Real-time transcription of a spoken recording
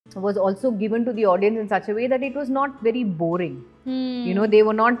was also given to the audience in such a way that it was not very boring. You know, they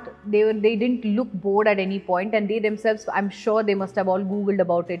didn't look bored at any point, and they themselves, I'm sure they must have all googled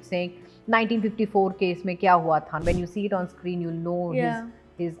about it, saying 1954 case mein kya hua tha. When you see it on screen, you'll know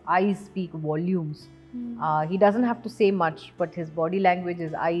his eyes speak volumes. He doesn't have to say much, but his body language,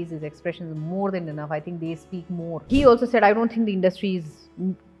 his eyes, his expressions are more than enough. I think they speak more. He also said, I don't think the industry is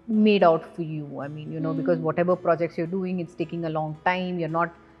made out for you. I mean, you know, because whatever projects you're doing, it's taking a long time. You're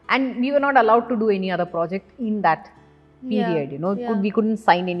not, and we were not allowed to do any other project in that period, you know, we couldn't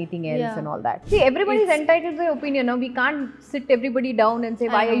sign anything else and all that. See, everybody's entitled to their opinion. No? We can't sit everybody down and say,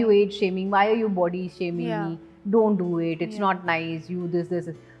 why are you age shaming? Why are you body shaming me? Don't do it. It's not nice. You this.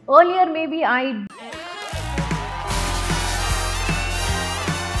 Earlier, maybe I...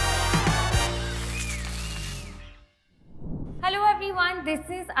 Hello everyone, this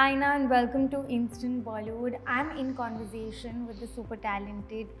is Aina and welcome to Instant Bollywood. I'm in conversation with the super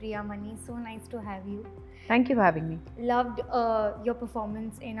talented Priyamani. So nice to have you. Thank you for having me. Loved your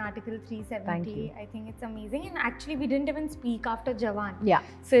performance in Article 370. Thank you. I think it's amazing, and actually we didn't even speak after Jawan. Yeah.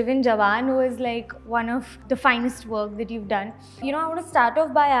 So even Jawan was like one of the finest work that you've done. You know, I want to start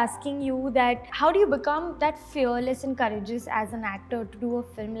off by asking you that how do you become that fearless and courageous as an actor to do a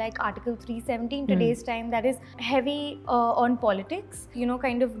film like Article 370 in today's time that is heavy on politics, you know,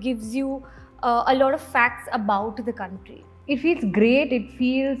 kind of gives you a lot of facts about the country? It feels great. It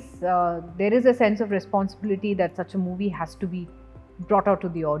feels there is a sense of responsibility that such a movie has to be brought out to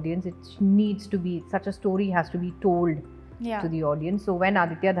the audience. It needs to be, such a story has to be told to the audience. So when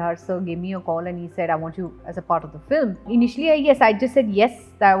Aditya Dhar sir gave me a call and he said, I want you as a part of the film. Initially, I just said yes,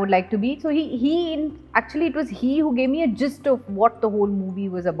 that I would like to be. So actually it was he who gave me a gist of what the whole movie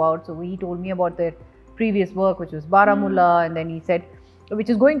was about. So he told me about their previous work, which was Baramulla, and then he said, which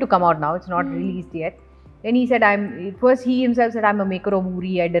is going to come out now, it's not released yet. Then he said, he himself said, I'm a maker of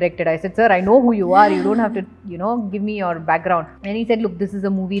Uri, I directed. I said, sir, I know who you are, you don't have to, you know, give me your background. And he said, look, this is a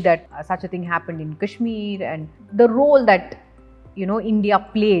movie that such a thing happened in Kashmir, and the role that, you know, India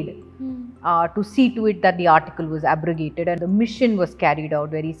played to see to it that the article was abrogated, and the mission was carried out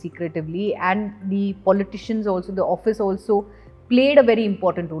very secretively, and the politicians also, the office also played a very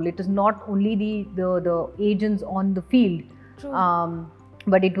important role. It is not only the agents on the field,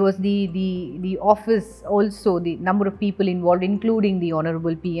 but it was the office also, the number of people involved, including the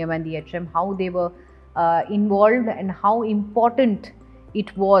Honorable PM and the HM, how they were involved and how important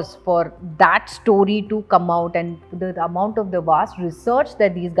it was for that story to come out, and the amount of the vast research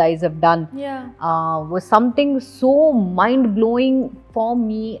that these guys have done was something so mind-blowing for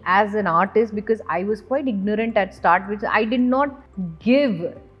me as an artist, because I was quite ignorant at start, which I did not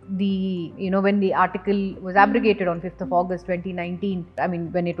give the, you know, when the article was abrogated on 5th of August 2019, I mean,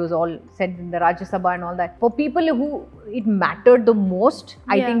 when it was all said in the Rajya Sabha and all that, for people who it mattered the most,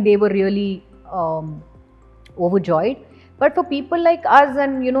 I think they were really overjoyed. But for people like us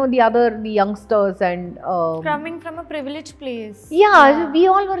and, you know, the youngsters and... coming from a privileged place. We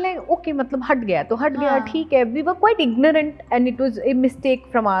all were like, okay, matlab hat gaya, to hat gaya, theek hai. We were quite ignorant and it was a mistake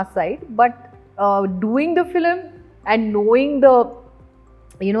from our side. But doing the film and knowing the,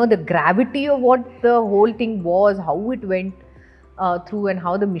 you know, the gravity of what the whole thing was, how it went through and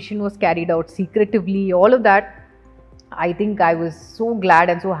how the mission was carried out secretively, all of that, I think I was so glad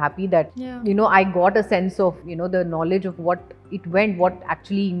and so happy that, you know, I got a sense of, you know, the knowledge of what it went, what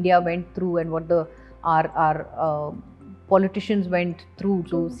actually India went through, and what our politicians went through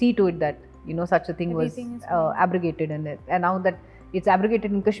to see to it that, you know, such a thing was abrogated. And now that it's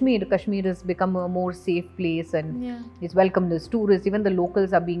abrogated in Kashmir, Kashmir has become a more safe place, and it's welcomed as tourists. Even the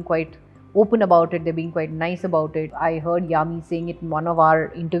locals are being quite open about it. They're being quite nice about it. I heard Yami saying it in one of our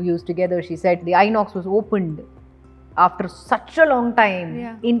interviews together. She said the Inox was opened after such a long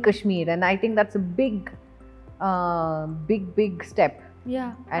time in Kashmir, and I think that's a big step.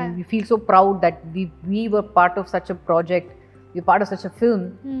 And we feel so proud that we were part of such a project, we're part of such a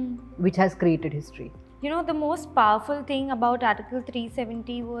film which has created history. You know, the most powerful thing about Article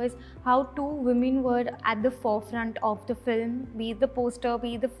 370 was how two women were at the forefront of the film, be it the poster,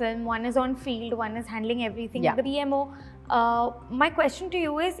 be it the film. One is on field, one is handling everything, the PMO. My question to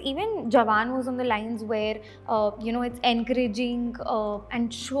you is, even Jawan was on the lines where, you know, it's encouraging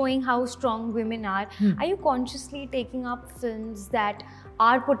and showing how strong women are. Are you consciously taking up films that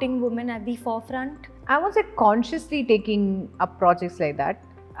are putting women at the forefront? I won't say consciously taking up projects like that.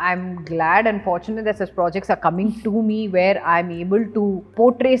 I'm glad and fortunate that such projects are coming to me, where I'm able to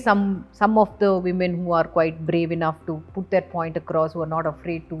portray some of the women who are quite brave enough to put their point across, who are not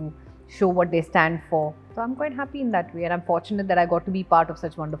afraid to show what they stand for. So I'm quite happy in that way, and I'm fortunate that I got to be part of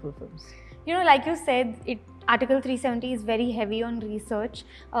such wonderful films. You know, like you said, Article 370 is very heavy on research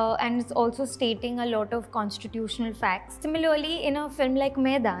and it's also stating a lot of constitutional facts. Similarly, in a film like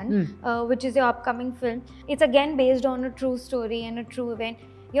Maidaan, which is your upcoming film, it's again based on a true story and a true event.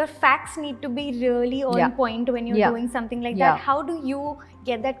 Your facts need to be really on point when you're doing something like that. How do you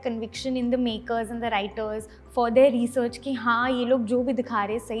get that conviction in the makers and the writers for their research कि हाँ ये लोग जो भी दिखा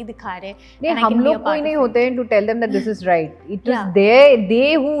रहे सही दिखा रहे? नहीं, हम लोग कोई नहीं होते हैं to tell them that this is right. It is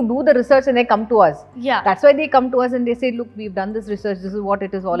they who do the research and they come to us. That's why they come to us and they say, look, we've done this research. This is what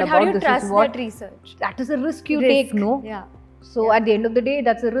it is all about. How do you trust that research? That is a risk you take, no? So at the end of the day,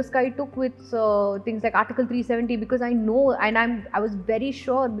 that's a risk I took with things like Article 370 because I know and I was very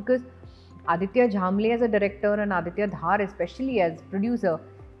sure because Aditya Jhamle as a director and Aditya Dhar especially as producer,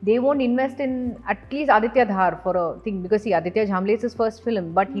 they won't invest in at least Aditya Dhar for a thing because see, Aditya Jhamle is his first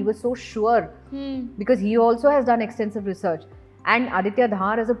film, but he was so sure because he also has done extensive research. And Aditya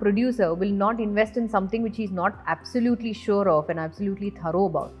Dhar as a producer will not invest in something which he's not absolutely sure of and absolutely thorough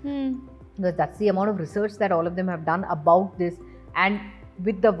about. Because that's the amount of research that all of them have done about this, and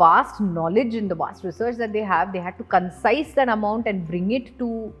with the vast knowledge and the vast research that they had to concise that amount and bring it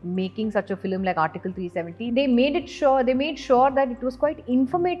to making such a film like Article 370. They made sure that it was quite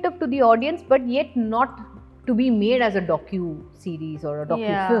informative to the audience, but yet not to be made as a docu-series or a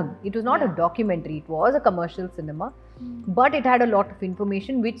docu-film. It was not a documentary, it was a commercial cinema, but it had a lot of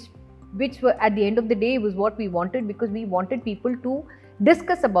information which were, at the end of the day, was what we wanted because we wanted people to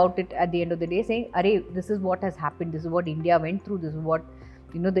discuss about it at the end of the day, saying, "Arey, this is what has happened. This is what India went through. This is what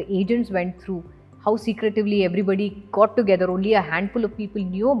the agents went through. How secretively everybody got together. Only a handful of people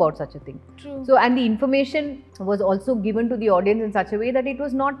knew about such a thing." True. So, and the information was also given to the audience in such a way that it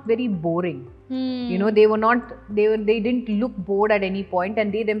was not very boring. They didn't look bored at any point,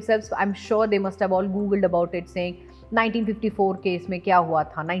 and they themselves, I'm sure they must have all Googled about it, saying 1954 case में क्या हुआ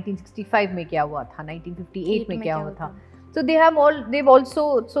था, 1965 में क्या हुआ था, 1958 में क्या हुआ था. So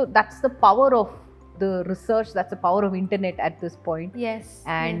so that's the power of the research, that's the power of internet at this point. Yes.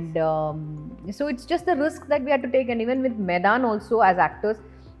 And so it's just the risk that we had to take, and even with Maidaan also as actors,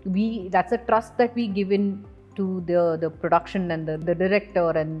 that's a trust that we give in to the production and the director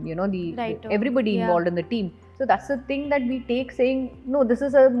and everybody involved in the team. So that's the thing that we take, saying no, this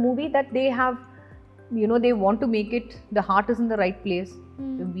is a movie that they have, they want to make it, the heart is in the right place.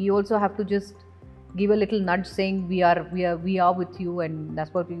 We also have to just give a little nudge saying we are with you, and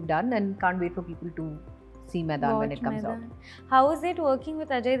that's what we've done, and can't wait for people to see Maidaan when it comes out. How is it working with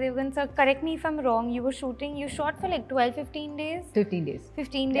Ajay Devgan sir? Correct me if I'm wrong, you shot for like 12-15 days? 15 days.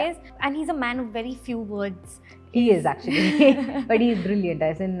 15 days, and he's a man of very few words. He is actually, but he's brilliant.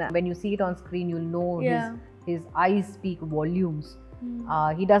 As in, when you see it on screen, you'll know his eyes speak volumes.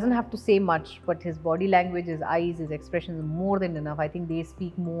 He doesn't have to say much, but his body language, his eyes, his expressions are more than enough. I think they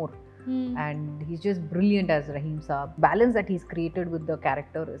speak more. And he's just brilliant as Rahim Saab. Balance that he's created with the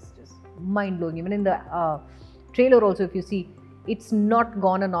character is just mind-blowing. Even in the trailer also, if you see, it's not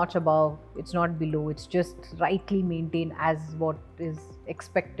gone a notch above, it's not below, it's just rightly maintained as what is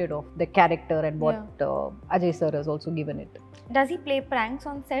expected of the character and what Ajay sir has also given it. Does he play pranks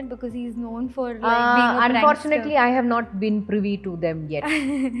on set because he's known for being a prankster? Unfortunately, I have not been privy to them yet.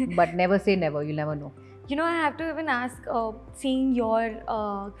 But never say never, you'll never know. I have to even ask, seeing your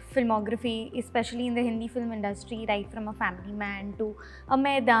filmography, especially in the Hindi film industry, right from A Family Man to A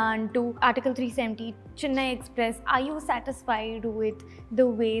Maidaan to Article 370, Chennai Express, are you satisfied with the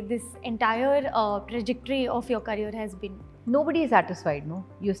way this entire trajectory of your career has been? Nobody is satisfied, no?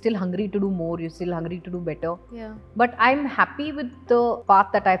 You're still hungry to do more, you're still hungry to do better. Yeah. But I'm happy with the path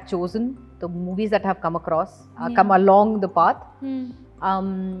that I've chosen, the movies that have come across, come along the path.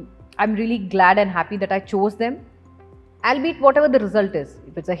 I'm really glad and happy that I chose them, albeit whatever the result is.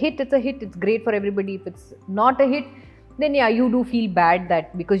 If it's a hit, it's a hit, it's great for everybody. If it's not a hit, then you do feel bad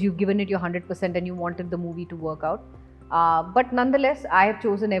that because you've given it your 100% and you wanted the movie to work out. But nonetheless, I have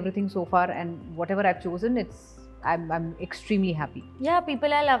chosen everything so far, and whatever I've chosen, I'm extremely happy. Yeah,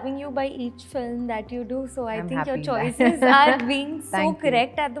 people are loving you by each film that you do. So I think your choices are being so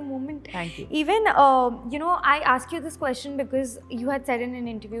correct at the moment. Thank you. Even, I asked you this question because you had said in an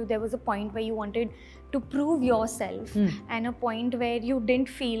interview there was a point where you wanted to prove yourself and a point where you didn't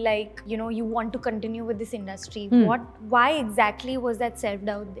feel like, you want to continue with this industry. Why exactly was that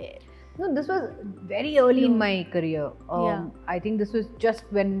self-doubt there? No, this was very early in my career. I think this was just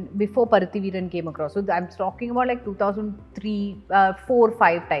before Parithiveeran came across. So I'm talking about like 2003, 4,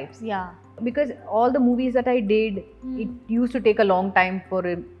 5 types. Yeah. Because all the movies that I did, it used to take a long time for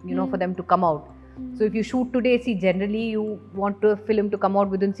for them to come out. So if you shoot today, see, generally you want a film to come out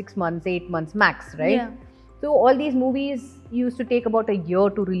within 6 months, 8 months max, right? Yeah. So all these movies used to take about a year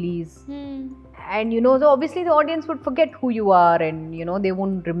to release. And so obviously the audience would forget who you are, and they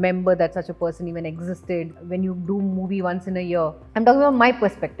won't remember that such a person even existed. When you do movie once in a year, I'm talking about my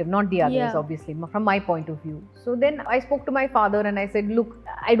perspective, not the others, obviously, from my point of view. So then I spoke to my father and I said, look,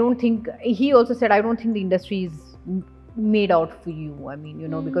 he also said, I don't think the industry is made out for you. I mean,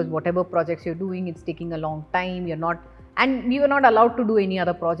 because whatever projects you're doing, it's taking a long time. And we were not allowed to do any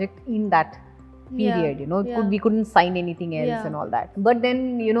other project in that period, we couldn't sign anything else and all that. But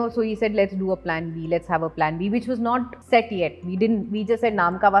then, so he said, let's do a plan B, let's have a plan B, which was not set yet. We just said,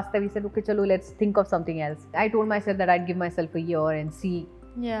 naam ka wasta, we said, okay, chalo, let's think of something else. I told myself that I'd give myself a year and see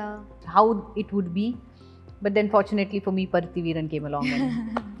how it would be. But then fortunately for me, Parthiveeran came along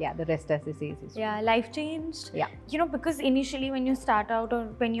and the rest, as they say, is life changed. Yeah. Because initially when you start out or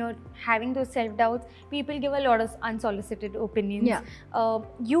when you're having those self-doubts, people give a lot of unsolicited opinions. Yeah.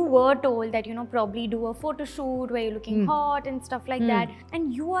 You were told that, probably do a photo shoot where you're looking hot and stuff like that.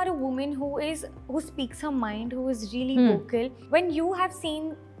 And you are a woman who speaks her mind, who is really vocal. When you have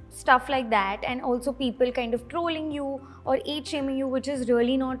seen stuff like that, and also people kind of trolling you or age shaming you, which is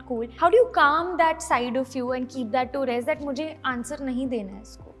really not cool, how do you calm that side of you and keep that to rest, that मुझे answer नहीं देना है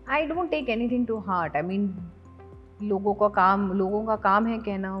इसको? I don't take anything to heart. I mean, लोगों का काम है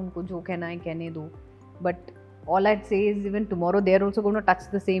कहना, उनको जो कहना है कहने दो. But all I'd say is, even tomorrow they're also going to touch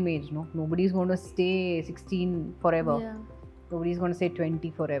the same age, no? Nobody's going to stay 16 forever. Yeah. Nobody's going to stay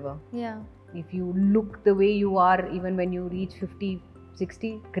 20 forever. Yeah. If you look the way you are, even when you reach 50,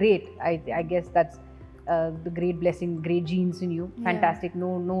 60, great. I guess that's the great blessing, great genes in you. Fantastic,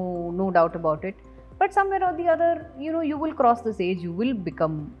 no doubt about it. But somewhere or the other, you will cross this age, you will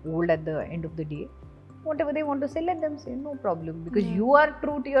become old at the end of the day. Whatever they want to say, let them say, no problem. Because you are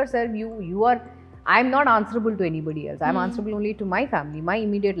true to yourself. You are. I'm not answerable to anybody else. I'm answerable only to my family, my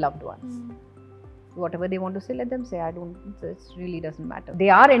immediate loved ones. Whatever they want to say, let them say. It really doesn't matter. They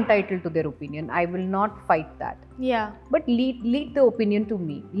are entitled to their opinion. I will not fight that. Yeah. But lead the opinion to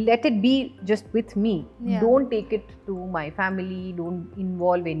me. Let it be just with me. Yeah. Don't take it to my family. Don't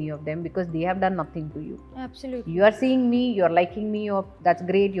involve any of them, because they have done nothing to you. Absolutely. You are seeing me, you're liking me, that's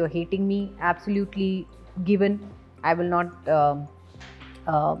great. You're hating me. Absolutely given. I will not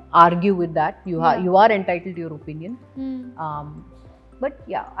argue with that. You are entitled to your opinion. But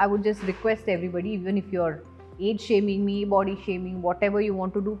yeah, I would just request everybody, even if you're age shaming me, body shaming, whatever you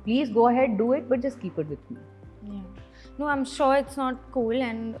want to do, please go ahead, do it, but just keep it with me. Yeah. No, I'm sure it's not cool.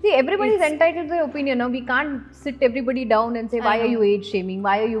 And see, everybody's entitled to their opinion. Now, we can't sit everybody down and say, why are you age shaming?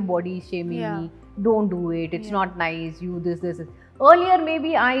 Why are you body shaming me? Don't do it. It's not nice. You this. Earlier,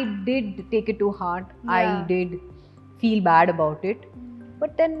 maybe I did take it to heart. I did feel bad about it.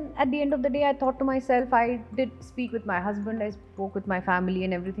 But then at the end of the day, I thought to myself, I did speak with my husband, I spoke with my family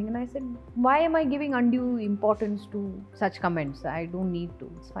and everything, and I said, why am I giving undue importance to such comments? I don't need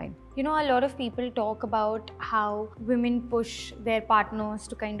to, it's fine. A lot of people talk about how women push their partners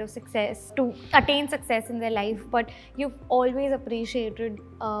to kind of to attain success in their life, but you've always appreciated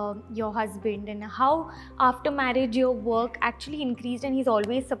your husband, and how after marriage your work actually increased and he's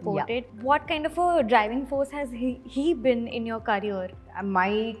always supported. Yeah. What kind of a driving force has he been in your career?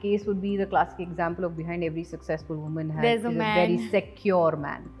 My case would be the classic example of behind every successful woman has a very secure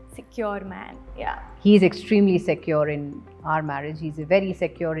man. Secure man, yeah. He's extremely secure in our marriage. He's very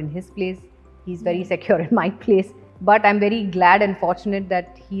secure in his place. He's very secure in my place. But I'm very glad and fortunate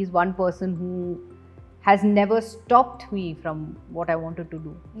that he's one person who has never stopped me from what I wanted to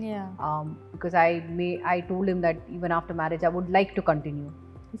do. Yeah. Because I told him that even after marriage, I would like to continue.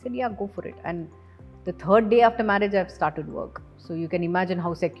 He said, yeah, go for it. And the third day after marriage, I've started work. So you can imagine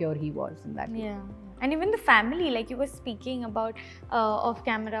how secure he was in that way. Yeah. And even the family, like you were speaking about off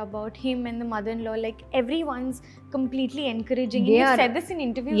camera, about him and the mother-in-law, like everyone's completely encouraging. And you said this in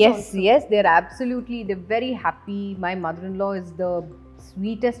interviews also. Yes, they're very happy. My mother-in-law is the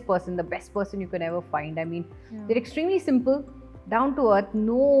sweetest person, the best person you can ever find. I mean, they're extremely simple, down to earth,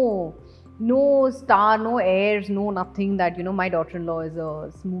 no star, no airs, no nothing that, my daughter-in-law is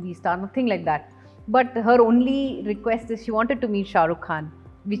a movie star, nothing like that. But her only request is she wanted to meet Shah Rukh Khan,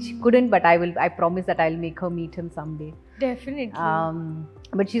 which she couldn't, but I promise that I'll make her meet him someday. Definitely.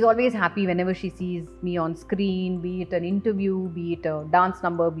 But she's always happy whenever she sees me on screen, be it an interview, be it a dance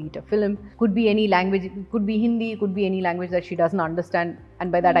number, be it a film. Could be any language, could be Hindi, could be any language that she doesn't understand.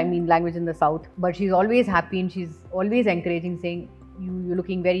 And by that I mean language in the south. But she's always happy and she's always encouraging, saying, you're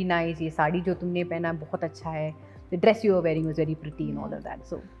looking very nice, ye saadi jo tumne pehna bahut acha hai. The dress you were wearing was very pretty and all of that.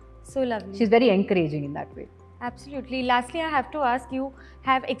 So lovely. She's very encouraging in that way. Absolutely. Lastly, I have to ask, you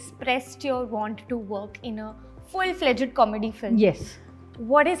have expressed your want to work in a full-fledged comedy film. Yes.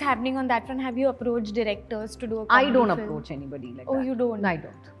 What is happening on that front? Have you approached directors to do a comedy I don't film? approach anybody like that. Oh, you don't? I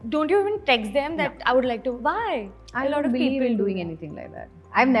don't. Don't you even text them that I would like to? Why? I don't believe in doing anything like that.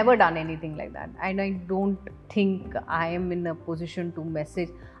 I've never done anything like that. And I don't think I am in a position to message.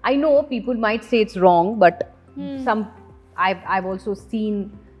 I know people might say it's wrong, but I've also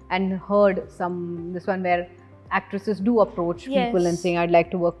seen and heard this one where actresses do approach people and saying, I'd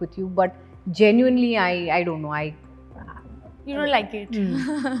like to work with you. But genuinely, I don't know. You don't like it?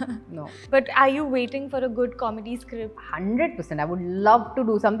 No. But are you waiting for a good comedy script? 100%. I would love to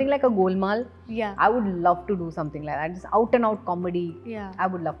do something like a Golmaal. Yeah. I would love to do something like that. Just out and out comedy. Yeah. I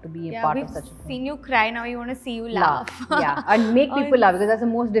would love to be a part of such a thing. We've seen you cry, now we want to see you laugh. Yeah. And make people laugh, because that's the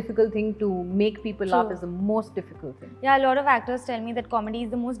most difficult thing. To make people laugh is the most difficult thing. Yeah, a lot of actors tell me that comedy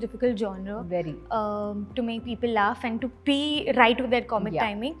is the most difficult genre. Very. To make people laugh and to be right with their comic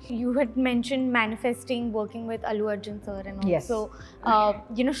timing. You had mentioned manifesting working with Allu Arjun sir and all. Yes. So,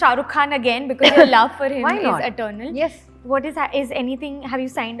 Shah Rukh Khan again, because your love for him is eternal. Yes. What is anything, have you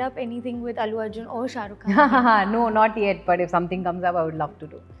signed up anything with Allu Arjun or Shah Rukh Khan? No, not yet, but if something comes up, I would love to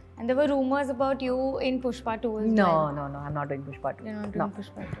do. And there were rumors about you in Pushpa 2 as well. No, I'm not doing Pushpa 2. You're not doing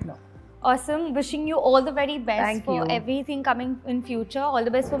Pushpa 2? No. Awesome. Wishing you all the very best Thank for you. everything coming in future. All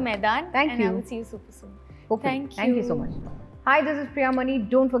the best for Maidaan. Thank you. And I will see you super soon. Hopefully. Thank you so much. Hi, this is Priyamani.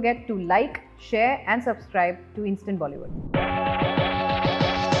 Don't forget to like, share and subscribe to Instant Bollywood.